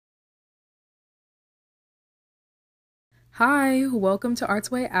Hi, welcome to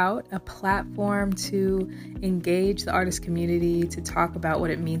Arts Way Out, a platform to engage the artist community to talk about what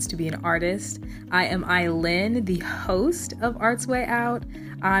it means to be an artist. I am Eileen, the host of Arts Way Out.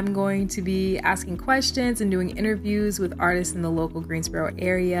 I'm going to be asking questions and doing interviews with artists in the local Greensboro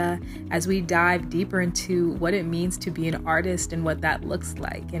area as we dive deeper into what it means to be an artist and what that looks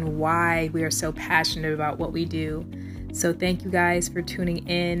like and why we are so passionate about what we do. So thank you guys for tuning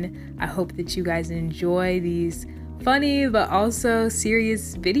in. I hope that you guys enjoy these funny but also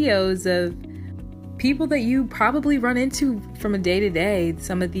serious videos of people that you probably run into from a day to day.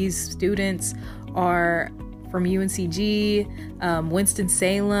 Some of these students are from UNCG,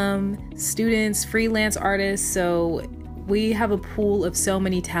 Winston-Salem students, freelance artists. So we have a pool of so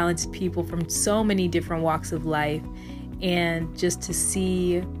many talented people from so many different walks of life, and just to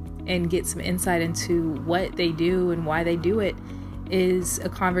see and get some insight into what they do and why they do it is a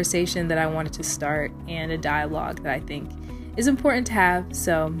conversation that I wanted to start and a dialogue that I think is important to have.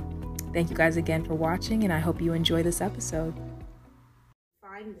 So thank you guys again for watching, and I hope you enjoy this episode.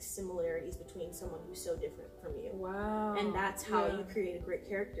 Find the similarities between someone who's so different from you. Wow. And that's how you create a great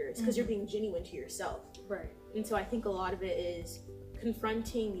character. It's because you're being genuine to yourself. Right. And so I think a lot of it is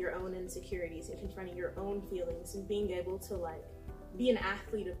confronting your own insecurities and confronting your own feelings and being able to like be an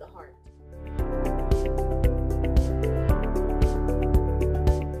athlete of the heart.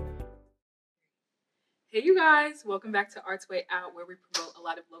 Hey you guys, welcome back to Arts Way Out, where we promote a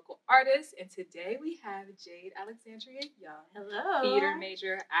lot of local artists. And today we have Jade Alexandria Young. Hello. Theater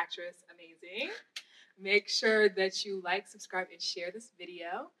major, actress, amazing. Make sure that you like, subscribe, and share this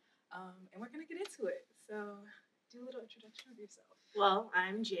video. And we're gonna get into it. So do a little introduction of yourself. Well,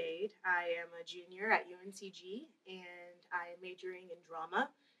 I'm Jade. I am a junior at UNCG, and I am majoring in drama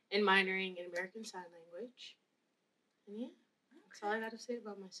and minoring in American Sign Language. And yeah, that's all I got to say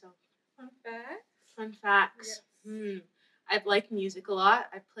about myself. Fun fact. Fun facts. Yes. I've liked music a lot.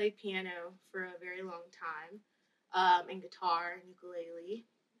 I've played piano for a very long time, and guitar and ukulele.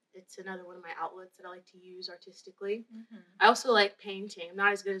 It's another one of my outlets that I like to use artistically. I also like painting. I'm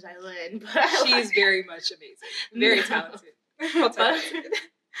not as good as Eileen, but She's very much amazing. Very talented.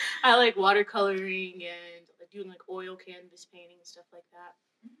 I like watercoloring and doing like oil canvas painting and stuff like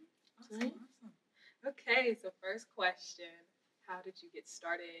that. Awesome. Okay, so first question. How did you get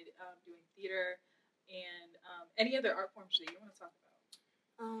started doing theater and any other art forms that you want to talk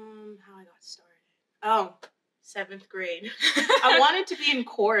about? How I got started. Oh, 7th grade. I wanted to be in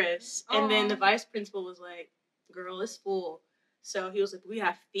chorus, and then the vice principal was like, "Girl, it's full." So he was like, "We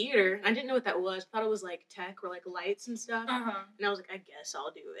have theater." And I didn't know what that was. I thought it was like tech or like lights and stuff. And I was like, "I guess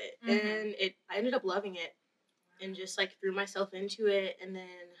I'll do it." And I ended up loving it, and just like threw myself into it. And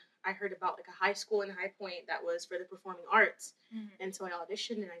then I heard about like a high school in High Point that was for the performing arts. And so I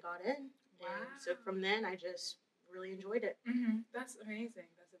auditioned and I got in. Wow. And so from then I just really enjoyed it. That's amazing.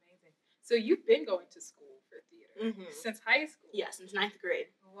 That's amazing. So you've been going to school for theater since high school? Yeah, since 9th grade.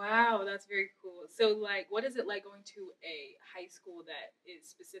 Wow, that's very cool. So like, what is it like going to a high school that is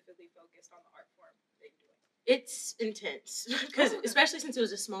specifically focused on the art form that you're doing? It's intense because especially since it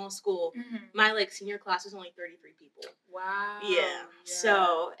was a small school, my like senior class was only 33 people. Wow. Yeah.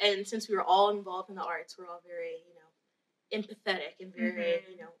 So, and since we were all involved in the arts, we're all very, empathetic and very,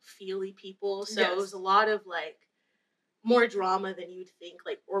 feely people. So it was a lot of like more drama than you'd think,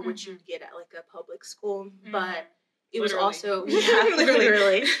 like, or what you'd get at like a public school. But it was also,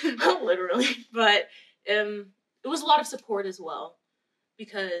 literally, but it was a lot of support as well,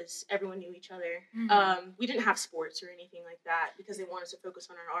 because everyone knew each other. We didn't have sports or anything like that because they wanted us to focus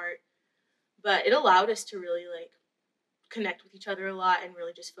on our art. But it allowed us to really like connect with each other a lot and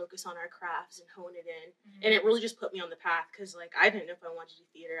really just focus on our crafts and hone it in. And it really just put me on the path because like I didn't know if I wanted to do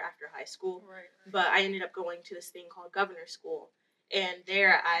theater after high school. But I ended up going to this thing called Governor School. And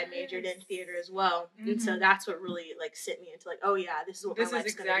there I majored in theater as well. And so that's what really like sent me into like, oh yeah, this is what my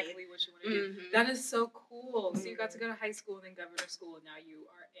life's gonna be. What you want to do. That is so cool. So you got to go to high school and then Governor School, and now you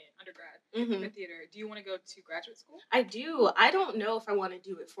are in undergrad for theater. Do you want to go to graduate school? I do. I don't know if I want to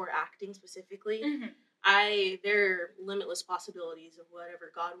do it for acting specifically. There are limitless possibilities of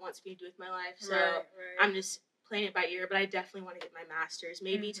whatever God wants me to do with my life. So I'm just playing it by ear, but I definitely want to get my master's,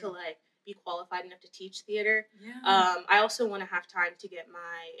 maybe to like be qualified enough to teach theater. I also want to have time to get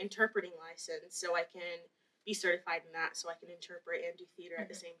my interpreting license so I can be certified in that, so I can interpret and do theater at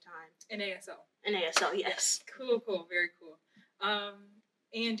the same time. In ASL. In ASL, yes. Cool, very cool.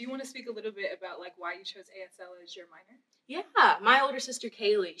 And do you want to speak a little bit about like why you chose ASL as your minor? Yeah, my older sister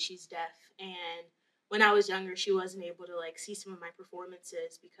Kaylee, she's deaf, and when I was younger, she wasn't able to like see some of my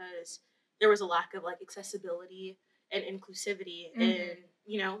performances because there was a lack of like accessibility and inclusivity in,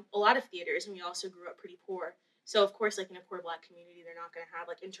 a lot of theaters, and we also grew up pretty poor. So of course, like in a poor Black community, they're not going to have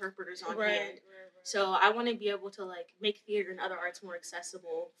like interpreters on hand. Right. So I want to be able to like make theater and other arts more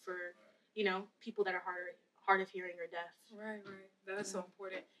accessible for, you know, people that are hard of hearing or deaf. Right. That is so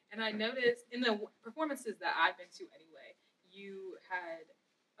important. And I noticed in the performances that I've been to anyway, you had,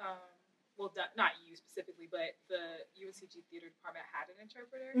 well, not you specifically, but the UNCG theater department had an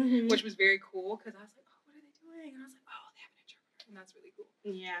interpreter, which was very cool because I was like, oh, what are they doing? And I was like, oh, they have an interpreter, and that's really cool.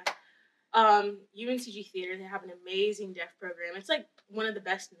 Yeah. UNCG Theater, they have an amazing deaf program. It's like one of the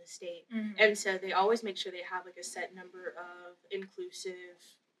best in the state. And so they always make sure they have like a set number of inclusive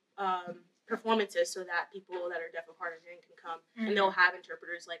performances so that people that are deaf of hard of hearing can come. And they'll have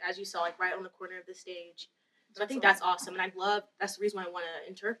interpreters, like as you saw, like right on the corner of the stage. So I think that's awesome. And that's the reason why I want to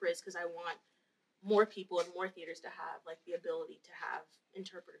interpret, is because I want more people and more theaters to have like the ability to have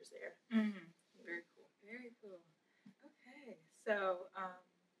interpreters there. Very cool. Okay, so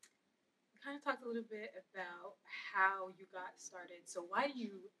kind of talked a little bit about how you got started. So why do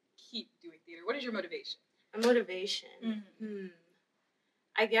you keep doing theater? What is your motivation? A motivation?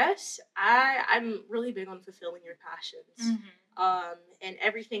 I guess I'm really big on fulfilling your passions. And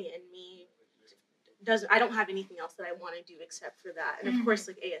everything in me I don't have anything else that I want to do except for that. And of course,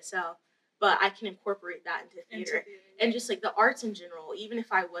 like ASL, but I can incorporate that into theater. And just like the arts in general, even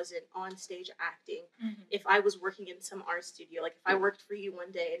if I wasn't on stage acting, if I was working in some art studio, like if I worked for you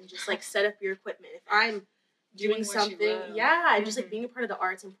one day and just like set up your equipment, if I'm doing something, and just like being a part of the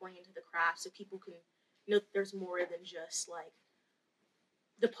arts and pouring into the craft so people can know that there's more than just like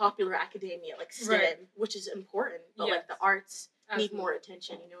the popular academia, like STEM, which is important, but like the arts need more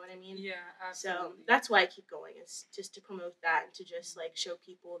attention, you know what I mean? Yeah, absolutely. So that's why I keep going, is just to promote that and to just like show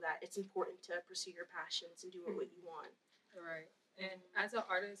people that it's important to pursue your passions and do what you want. Right. And as an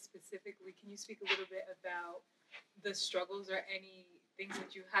artist specifically, can you speak a little bit about the struggles or any things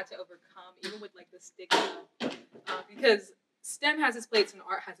that you had to overcome, even with like the stigma? Because STEM has its place and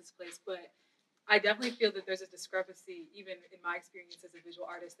art has its place, but I definitely feel that there's a discrepancy, even in my experience as a visual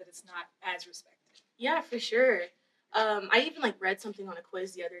artist, that it's not as respected. Yeah, for sure. I even like read something on a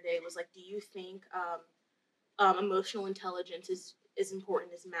quiz the other day. It was like, do you think emotional intelligence is as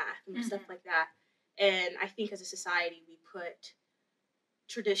important as math and stuff like that? And I think as a society, we put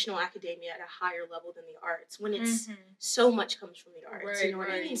traditional academia at a higher level than the arts, when it's so much comes from the arts. You know,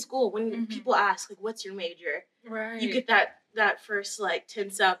 in school, when people ask like, "What's your major?" You get that first like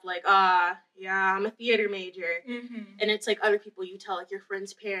tense up, like, yeah, I'm a theater major. And it's like other people you tell, like your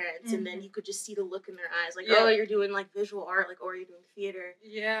friends' parents, and then you could just see the look in their eyes, like, oh, you're doing like visual art, like, or you're doing theater.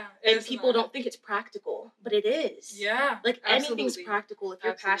 And people don't think it's practical, but it is. Like anything's practical if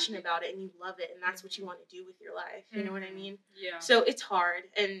you're passionate about it and you love it, and that's what you want to do with your life. You know what I mean? So it's hard,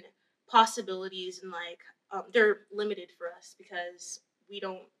 and possibilities and like they're limited for us because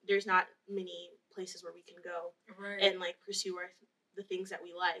there's not many places where we can go and like pursue the things that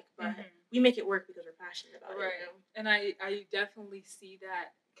we like, but we make it work because we're passionate about it. You know? And I definitely see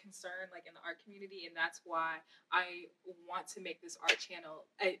that concern like in the art community, and that's why I want to make this art channel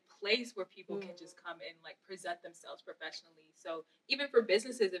a place where people can just come and like present themselves professionally. So even for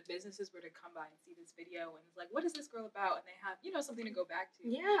businesses, if businesses were to come by and see this video and it's like, what is this girl about, and they have, you know, something to go back to.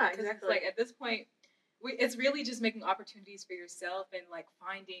 Because it's like at this point it's really just making opportunities for yourself and like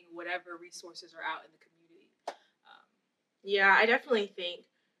finding whatever resources are out in the community. I definitely think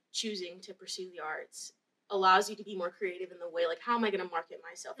choosing to pursue the arts allows you to be more creative in the way, like, how am I going to market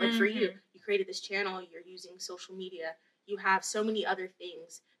myself? Like for you created this channel, you're using social media, you have so many other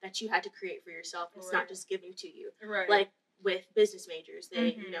things that you had to create for yourself. It's not just given to you. Like with business majors,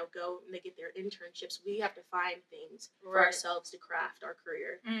 they you know, go and they get their internships. We have to find things for ourselves to craft our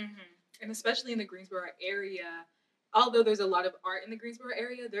career. And especially in the Greensboro area, although there's a lot of art in the Greensboro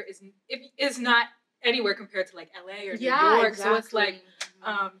area, it is not anywhere compared to like LA or New York. So it's like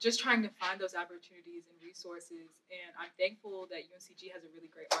just trying to find those opportunities and resources. And I'm thankful that UNCG has a really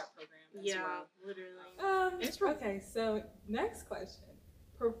great art program as well. Literally. Okay, so next question.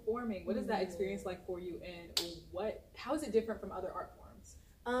 Performing, what is that experience like for you, and how is it different from other art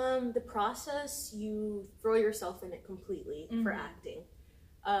forms? The process, you throw yourself in it completely for acting.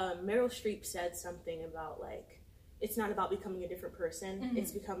 Meryl Streep said something about like, it's not about becoming a different person.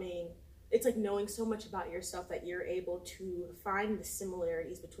 It's like knowing so much about yourself that you're able to find the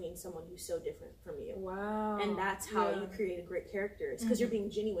similarities between someone who's so different from you. Wow. And that's how you create a great character. It's because you're being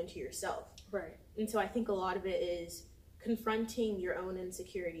genuine to yourself. And so I think a lot of it is confronting your own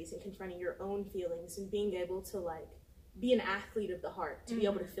insecurities and confronting your own feelings and being able to like be an athlete of the heart, to be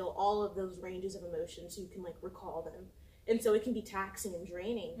able to feel all of those ranges of emotions so you can like recall them. And so it can be taxing and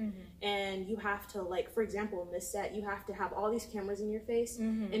draining. And you have to, like, for example, in this set, you have to have all these cameras in your face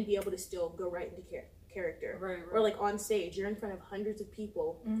and be able to still go right into character. Right. Or like on stage, you're in front of hundreds of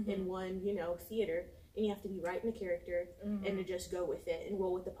people in one, theater, and you have to be right in the character and to just go with it and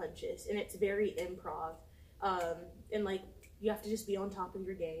roll with the punches. And it's very improv. And like you have to just be on top of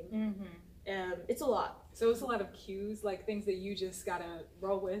your game. It's a lot. So it's a lot of cues, like things that you just gotta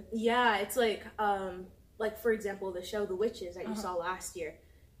roll with. Yeah, it's like for example, the show The Witches that you saw last year.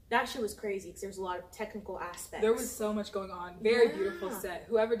 That shit was crazy because there's a lot of technical aspects. There was so much going on. Very beautiful set.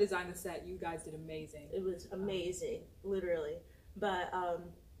 Whoever designed the set, you guys did amazing. It was amazing, literally. But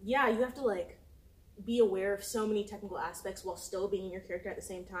you have to like be aware of so many technical aspects while still being in your character at the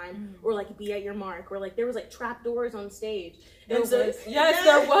same time, or like be at your mark, or like there was like trap doors on stage. There was.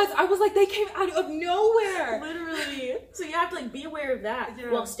 I was like, they came out of nowhere, literally. So you have to like be aware of that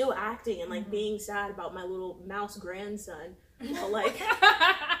while still acting and like being sad about my little mouse grandson. But like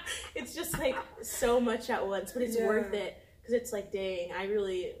it's just like so much at once, but it's worth it because it's like, dang,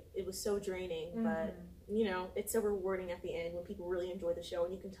 it was so draining, but it's so rewarding at the end when people really enjoy the show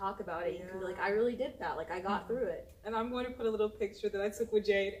and you can talk about it. You can be like, I really did that. Like, I got through it. And I'm going to put a little picture that I took with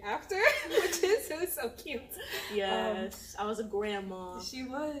Jade after, which is so cute. Yes, I was a grandma. She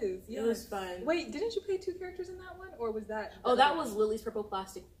was. Yes. It was fun. Wait, didn't you play 2 characters in that one, or was that? Oh, that was Lily's Purple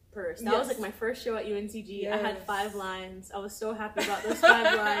Plastic Purse. That was like my first show at UNCG. I had 5 lines. I was so happy about those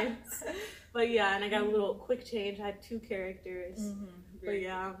 5 lines. But yeah, and I got a little quick change. I had 2 characters. But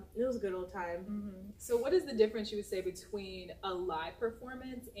yeah, it was a good old time. So what is the difference you would say between a live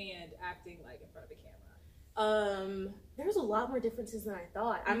performance and acting like in front of a camera? There's a lot more differences than I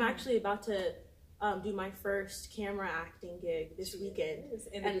thought. I'm actually about to do my first camera acting gig this weekend.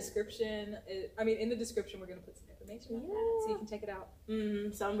 In the description, in the description we're going to put some information on that so you can check it out.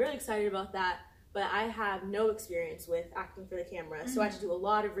 So I'm really excited about that. But I have no experience with acting for the camera, so I had to do a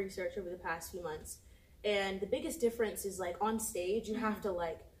lot of research over the past few months. And the biggest difference is like on stage, you have to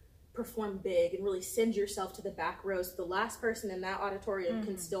like perform big and really send yourself to the back row so the last person in that auditorium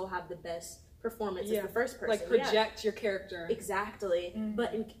can still have the best performance as the first person. Like project your character. Exactly.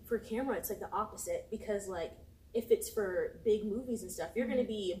 But for camera, it's like the opposite because like if it's for big movies and stuff, you're going to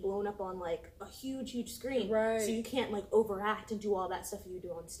be blown up on like a huge screen. Right. So you can't like overact and do all that stuff you do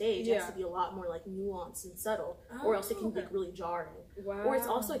on stage. It has to be a lot more like nuanced and subtle, or else it can be really jarring. Wow. Or it's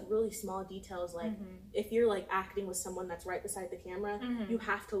also like really small details, like if you're like acting with someone that's right beside the camera, you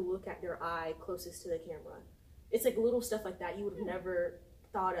have to look at their eye closest to the camera. It's like little stuff like that you would have never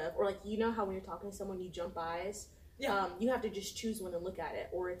thought of. Or like, you know how when you're talking to someone you jump eyes? You have to just choose one and look at it,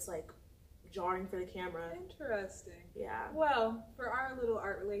 or it's like jarring for the camera. Interesting. Yeah. Well, for our little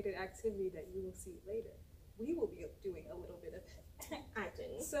art-related activity that you will see later, we will be doing a little bit of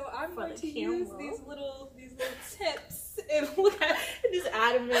acting. So I'm going to use these little tips and look at just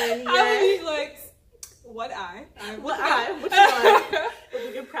add them in. I would be like, what eye? What eye? Which one? If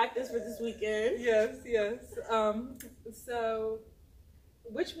we can practice for this weekend. Yes. So,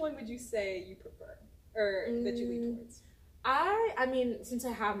 which one would you say you prefer, or that you lean towards? I mean, since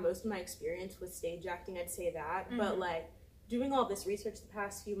I have most of my experience with stage acting, I'd say that. But like doing all this research the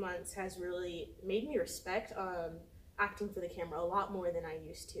past few months has really made me respect acting for the camera a lot more than I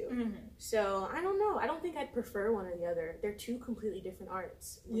used to. So I don't know. I don't think I'd prefer one or the other. They're 2 completely different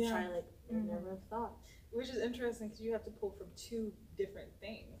arts, which I like never have thought. Which is interesting because you have to pull from 2 different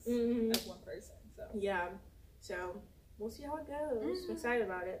things as one person. So yeah. So we'll see how it goes. I'm excited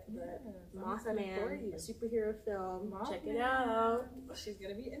about it. But Mothman, a superhero film. Check it out. She's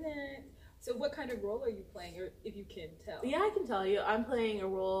gonna be in it. So what kind of role are you playing, or if you can tell? Yeah, I can tell you. I'm playing a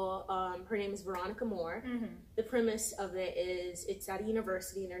role. Her name is Veronica Moore. The premise of it is it's at a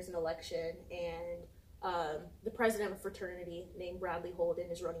university and there's an election, and the president of a fraternity named Bradley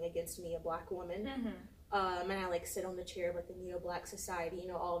Holden is running against me, a black woman. And I like sit on the chair of like the Neo-Black Society,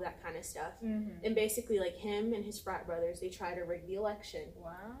 all of that kind of stuff. And basically like him and his frat brothers, they try to rig the election.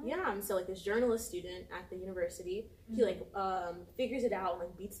 Wow. Yeah, and so like this journalist student at the university, he like figures it out and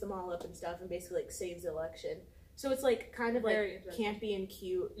like beats them all up and stuff and basically like saves the election. So it's like kind of like campy and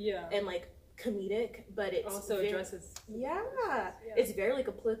cute and like comedic, but it's also addresses it's very like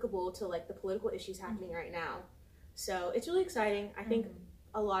applicable to like the political issues happening right now. So it's really exciting. I think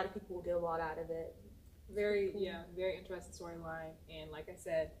a lot of people will get a lot out of it. Very interesting storyline, and like I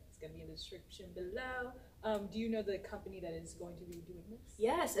said, it's going to be in the description below. Do you know the company that is going to be doing this?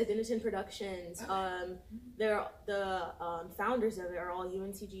 Yes, Adenosine Productions. They're the founders of it are all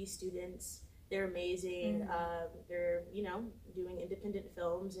UNCG students. They're amazing. They're doing independent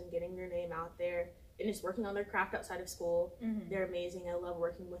films and getting their name out there, and just working on their craft outside of school. They're amazing. I love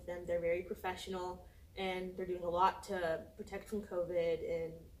working with them. They're very professional, and they're doing a lot to protect from COVID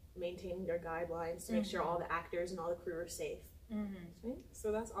and maintaining their guidelines to make sure all the actors and all the crew are safe.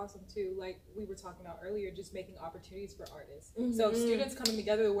 So that's awesome too. Like we were talking about earlier, just making opportunities for artists. So students coming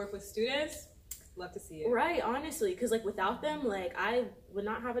together to work with students, love to see it. Right, honestly, because like without them, like I would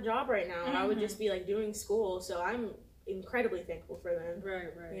not have a job right now. I would just be like doing school. So I'm incredibly thankful for them.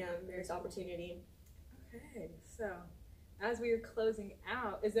 Right. Yeah, there's opportunity. Okay, so as we are closing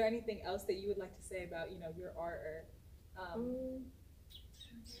out, is there anything else that you would like to say about your art or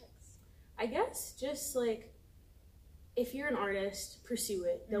I guess just like if you're an artist, pursue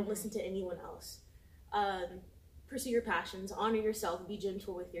it. Don't listen to anyone else. Pursue your passions, honor yourself, be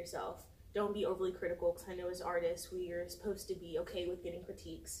gentle with yourself. Don't be overly critical, because I know as artists we are supposed to be okay with getting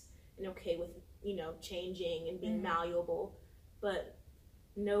critiques and okay with changing and being malleable, but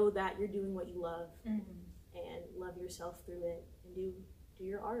know that you're doing what you love and love yourself through it and do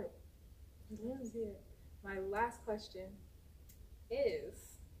your art. That's it. My last question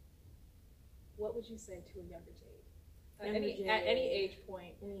is, what would you say to a younger Jade? At any age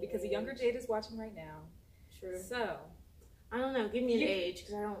point, because a younger Jade is watching right now. True. So, I don't know. Give me an age,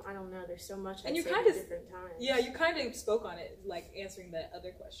 because I don't know. There's so much. And you kind of different times. Yeah, you kind of spoke on it, like answering that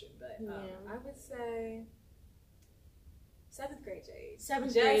other question. But I would say 7th grade Jade.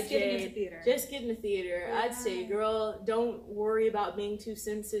 7th grade Just getting into theater. Just get into theater. Yeah. I'd say, girl, don't worry about being too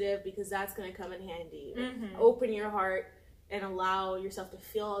sensitive, because that's gonna come in handy. Open your heart and allow yourself to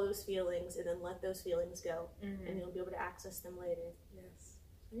feel all those feelings, and then let those feelings go, and you'll be able to access them later. Yes.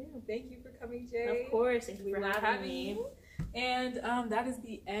 Yeah. Thank you for coming, Jade. Of course. Thank you for having me. And that is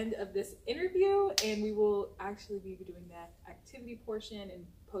the end of this interview, and we will actually be doing that activity portion and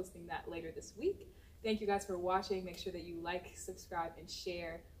posting that later this week. Thank you guys for watching. Make sure that you like, subscribe, and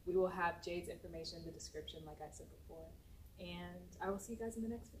share. We will have Jade's information in the description, like I said before. And I will see you guys in the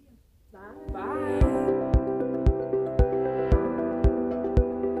next video. Bye. Bye.